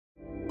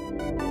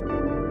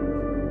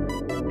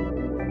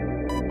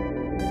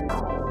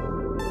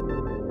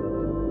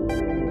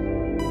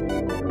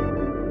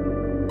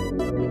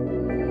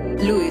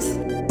Louis.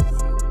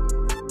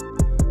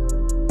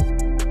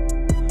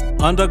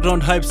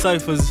 Underground Hype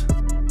Cyphers,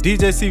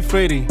 DJ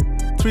C-Freddy,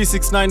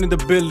 369 in the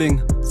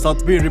building,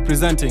 South B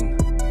representing.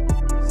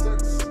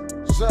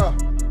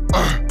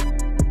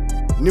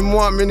 Ni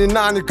muamini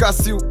nani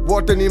kasi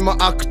wote ni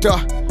maakta.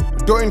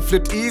 Don't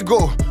inflate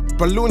ego,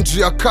 balloon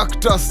ya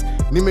cactus.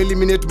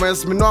 Nime-eliminate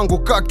mayasmino wangu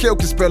kake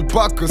ukispell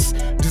Bacchus.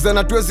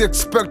 Designer tuwezi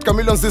expect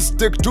chameleons this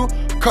stick to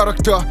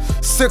character.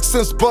 Sex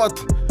since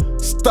birth,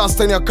 stars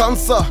tani ya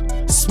cancer.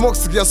 Smoke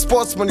sigia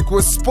sportsman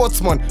ikuwe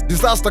sportsman.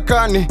 Disaster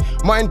kani,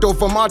 mind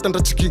over matter.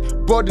 Ntachiki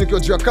body nikiwa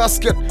juu ya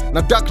casket.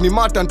 Na dark ni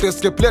matter,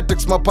 nte-escape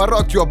latex.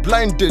 Maparok you are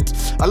blinded.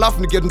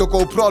 Alafu niget ndoko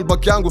uproud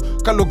back yangu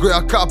kalogo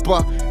ya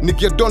kapa.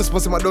 Niget don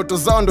spasi madoto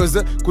zao ndo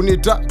weze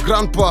kunita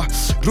grandpa.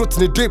 Roots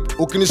ni deep,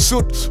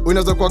 ukinishoot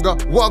uinaweza kuwaga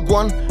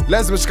wagwan.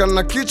 Lens meshikana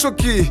na kichwa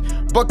ki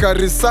baka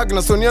risag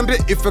na so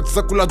niambie effects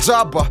za kula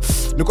jaba.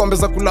 Nikuambia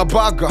za kula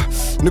baga,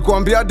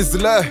 nikuambia hadi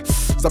zile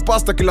za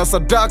pasta kila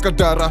sadaka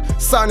dara.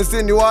 Sani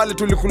sini wale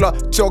tulikula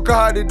choka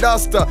hadi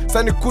dasta.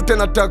 Sani kute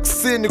na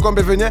taksi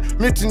nikuambia venye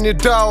miti ni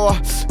dawa.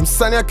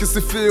 Msani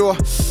akisifiwa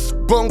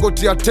bongo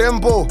tia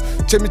tembo.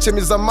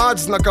 Chemi za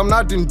maji na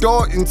kamnadi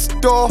ndo in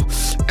store.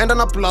 Enda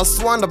na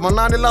 +1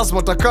 manani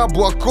lazima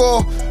takabu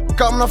wako.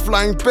 Kama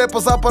flying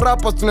papers hapa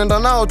rappers tunaenda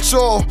nao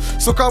choo.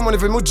 So kama ni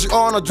venye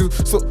mujiona juu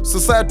so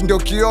society ndio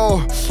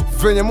kioo.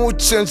 Venye mu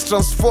change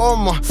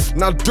transformer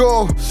na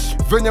do.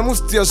 Venye mu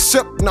stia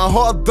shape na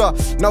hodha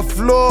na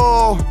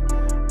flow.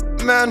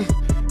 Man,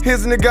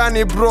 hizi ni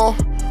gani bro?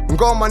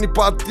 Ngoma ni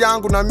part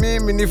yangu na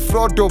mimi ni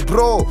Frodo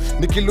bro.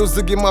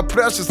 Nikiluzigi ma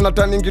precious na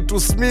turningi to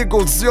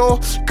smigos yo.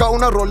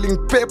 Kauna rolling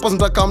papers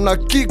ndaka mna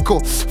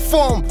kiko.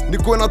 Form,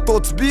 nikuwe na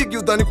thoughts big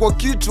you dhani kwa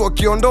kichwa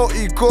kiondo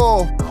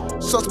iko.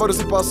 Shots bado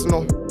si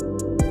personal.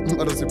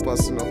 Bado si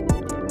personal.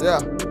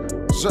 Yeah,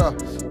 sure.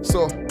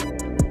 So,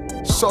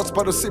 shots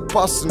bado si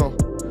personal.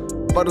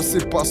 Bado si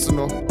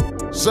personal.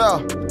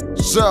 Sure.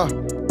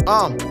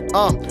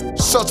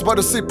 Shots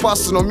bado si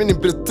personal, meaning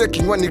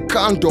breathtaking when you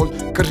candle.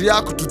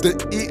 Kariako to the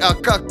ear,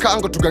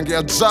 kango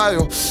tugangea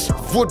jayo.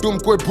 Voodoo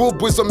mkwe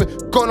bubu, iso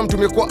mikono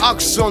mtumie kwa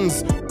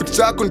actions.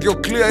 Picture yako ndio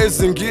clear,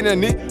 hizi zingine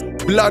ni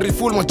blurry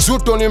full,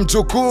 majuto ni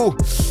mjukuu.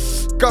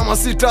 Kama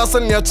si tasa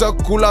ni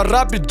chakula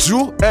rapi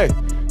juu.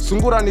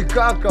 Sungura ni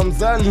kaka,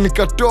 mzali ni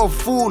katoa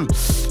full.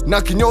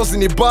 Na kinyozi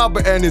ni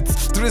baba and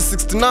it's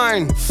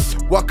 369.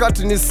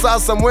 Wakati ni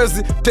sasa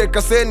mwezi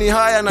teka seni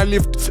haya na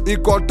lift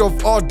iko out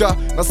of order.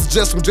 Na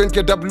suggest mjoin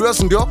KWS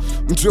ndio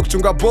mtuwe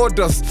kuchunga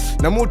borders.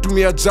 Na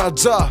mutumia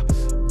jaja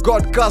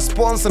God ka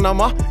sponsor na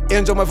ma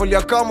angel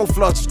mavalia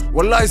camouflage.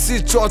 Wallahi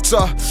si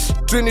chocha.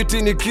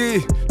 Trinity ni key,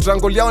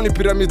 triangle yao ni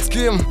pyramid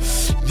scheme.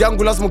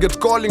 Yangu lazima get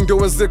calling ndio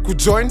weze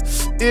kujoin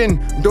in.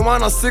 Ndio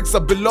maana 6 I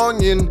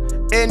belong in.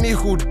 Any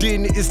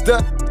Houdini is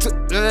the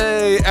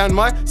and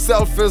my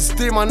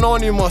self-esteem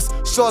anonymous.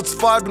 Shots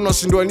fired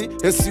unashindwa ni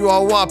hesiwa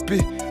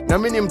wapi. Na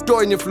mini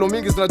mtoi nye flow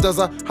mingi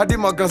zinajaza hadi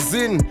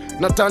magazine.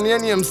 Na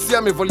tanieni MC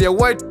amevalia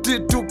white tee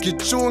tu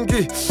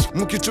kichungi.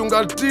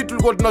 Mkichunga tee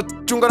tulikuwa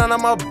tunachungana na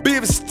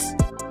mabeefs.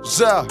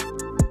 Ja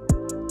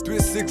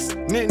 36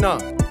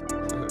 Nina.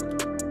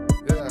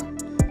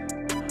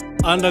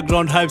 Yeah.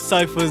 Underground Hype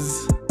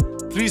Cyphers,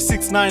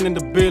 369 in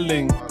the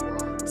building,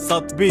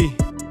 South B,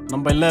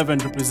 number 11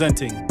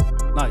 representing.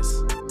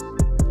 Nice.